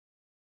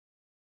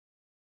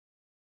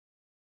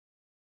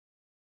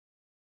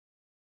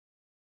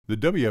The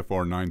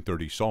WFR-930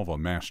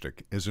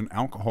 Solva-Mastic is an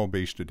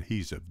alcohol-based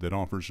adhesive that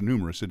offers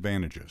numerous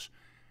advantages.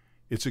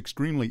 It's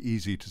extremely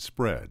easy to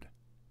spread.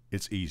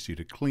 It's easy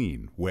to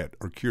clean, wet,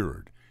 or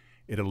cured.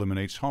 It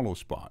eliminates hollow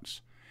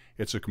spots.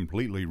 It's a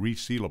completely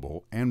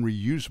resealable and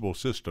reusable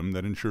system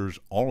that ensures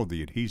all of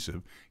the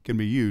adhesive can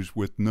be used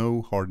with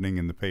no hardening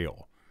in the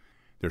pail.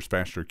 There's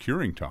faster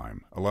curing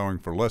time, allowing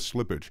for less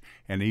slippage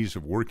and ease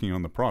of working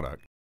on the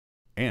product.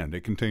 And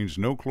it contains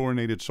no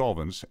chlorinated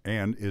solvents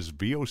and is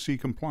VOC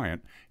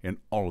compliant in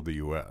all of the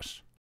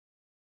U.S.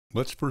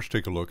 Let's first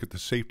take a look at the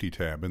safety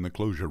tab in the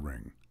closure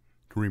ring.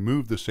 To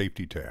remove the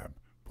safety tab,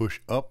 push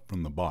up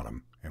from the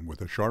bottom and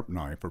with a sharp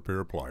knife or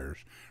pair of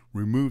pliers,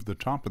 remove the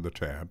top of the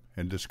tab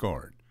and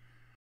discard.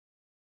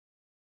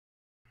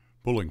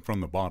 Pulling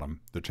from the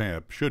bottom, the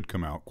tab should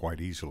come out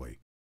quite easily.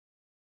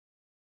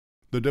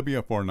 The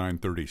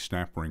WFR-930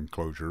 snap ring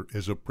closure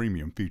is a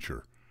premium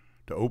feature.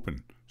 To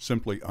open,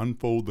 simply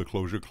unfold the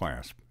closure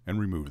clasp and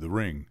remove the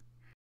ring.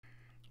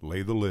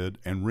 Lay the lid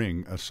and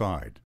ring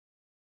aside.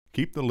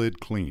 Keep the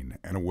lid clean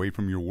and away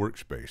from your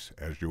workspace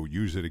as you'll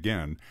use it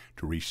again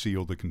to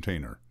reseal the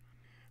container.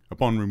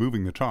 Upon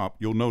removing the top,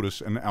 you'll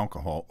notice an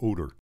alcohol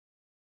odor,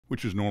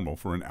 which is normal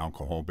for an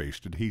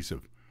alcohol-based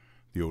adhesive.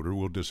 The odor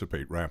will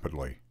dissipate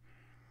rapidly.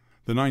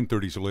 The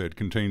 930's lid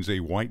contains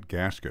a white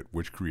gasket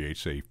which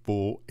creates a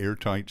full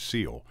airtight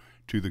seal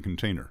to the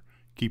container,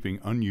 keeping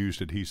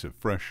unused adhesive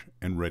fresh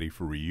and ready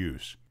for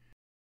reuse.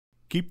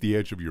 Keep the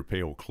edge of your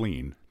pail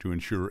clean to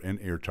ensure an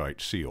airtight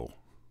seal.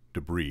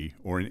 Debris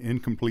or an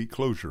incomplete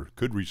closure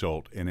could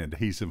result in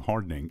adhesive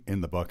hardening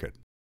in the bucket.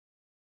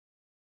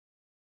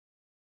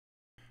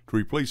 To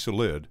replace the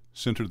lid,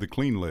 center the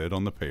clean lid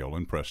on the pail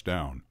and press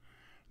down.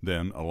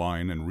 Then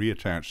align and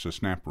reattach the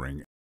snap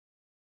ring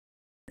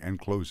and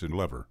close the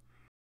lever.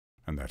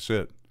 And that's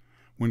it.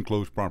 When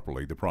closed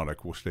properly, the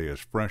product will stay as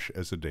fresh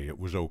as the day it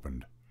was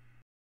opened.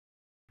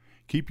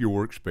 Keep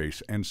your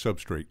workspace and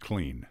substrate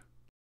clean.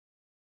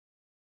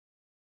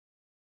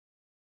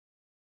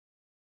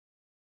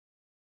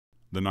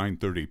 The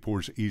 930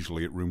 pours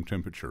easily at room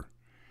temperature.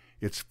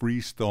 It's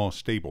freeze-thaw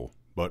stable,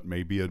 but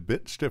may be a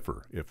bit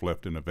stiffer if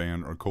left in a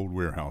van or cold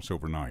warehouse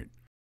overnight.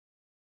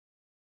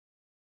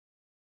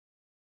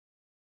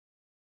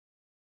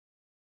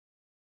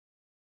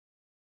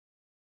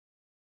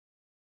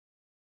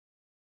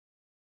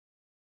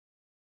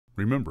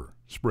 Remember,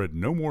 spread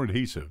no more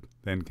adhesive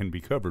than can be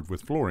covered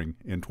with flooring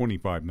in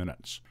 25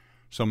 minutes.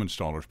 Some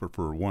installers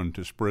prefer one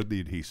to spread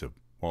the adhesive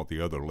while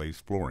the other lays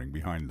flooring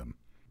behind them.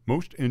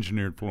 Most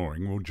engineered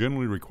flooring will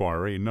generally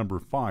require a number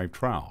 5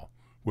 trowel,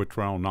 with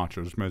trowel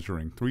notches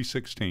measuring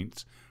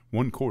 3/16,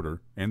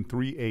 1/4, and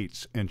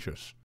 3/8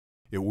 inches.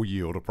 It will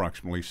yield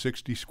approximately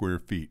 60 square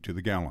feet to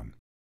the gallon.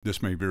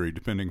 This may vary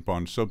depending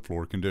upon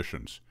subfloor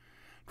conditions.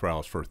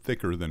 Trowels for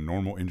thicker than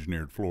normal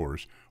engineered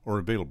floors are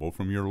available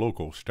from your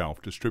local STAUF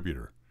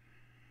distributor.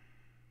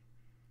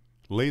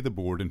 Lay the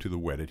board into the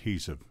wet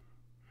adhesive.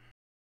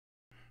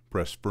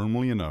 Press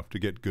firmly enough to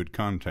get good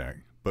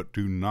contact, but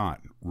do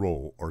not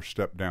roll or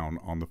step down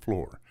on the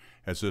floor,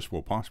 as this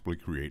will possibly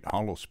create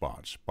hollow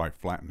spots by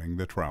flattening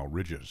the trowel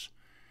ridges.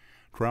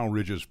 Trowel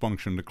ridges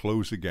function to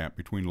close the gap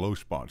between low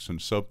spots in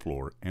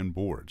subfloor and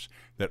boards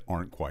that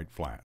aren't quite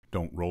flat.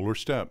 Don't roll or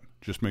step,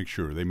 just make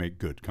sure they make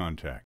good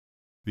contact.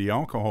 The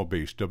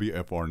alcohol-based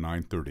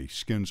WFR-930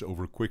 skins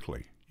over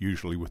quickly,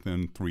 usually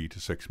within 3 to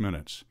 6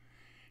 minutes.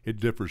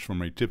 It differs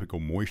from a typical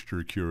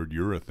moisture-cured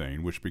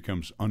urethane, which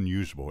becomes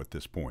unusable at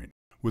this point.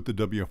 With the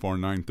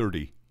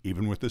WFR-930,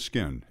 even with the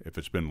skin, if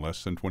it's been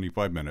less than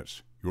 25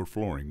 minutes, your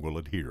flooring will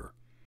adhere.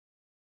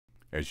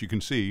 As you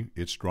can see,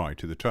 it's dry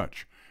to the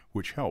touch,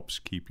 which helps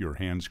keep your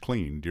hands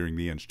clean during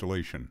the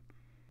installation.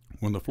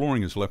 When the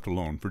flooring is left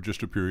alone for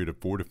just a period of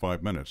 4 to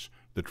 5 minutes,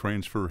 the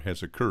transfer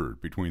has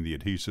occurred between the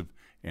adhesive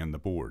and the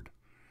board.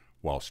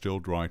 While still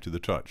dry to the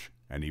touch,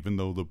 and even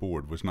though the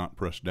board was not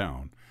pressed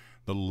down,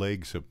 the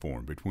legs have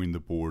formed between the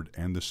board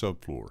and the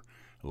subfloor,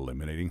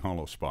 eliminating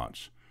hollow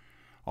spots.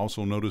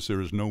 Also notice there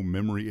is no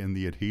memory in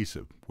the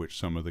adhesive, which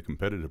some of the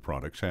competitive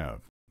products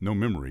have. No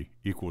memory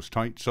equals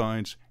tight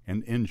sides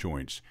and end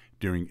joints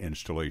during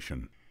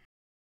installation.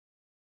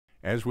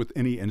 As with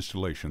any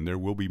installation, there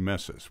will be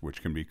messes,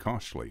 which can be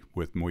costly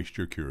with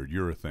moisture-cured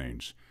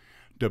urethanes.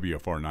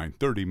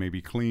 WFR-930 may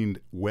be cleaned,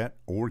 wet,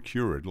 or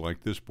cured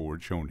like this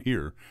board shown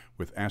here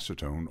with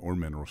acetone or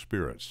mineral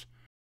spirits.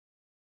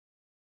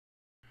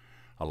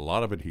 A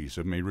lot of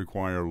adhesive may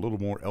require a little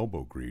more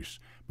elbow grease,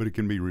 but it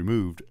can be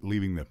removed,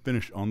 leaving the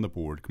finish on the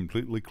board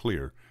completely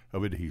clear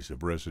of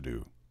adhesive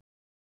residue.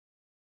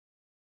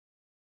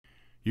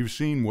 You've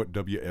seen what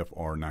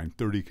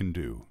WFR-930 can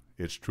do.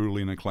 It's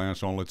truly in a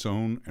class all its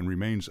own and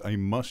remains a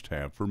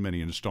must-have for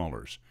many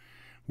installers.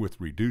 With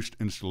reduced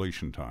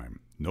installation time,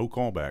 no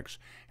callbacks,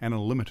 and a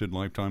limited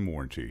lifetime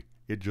warranty,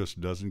 it just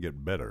doesn't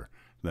get better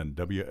than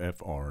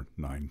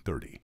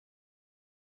WFR-930.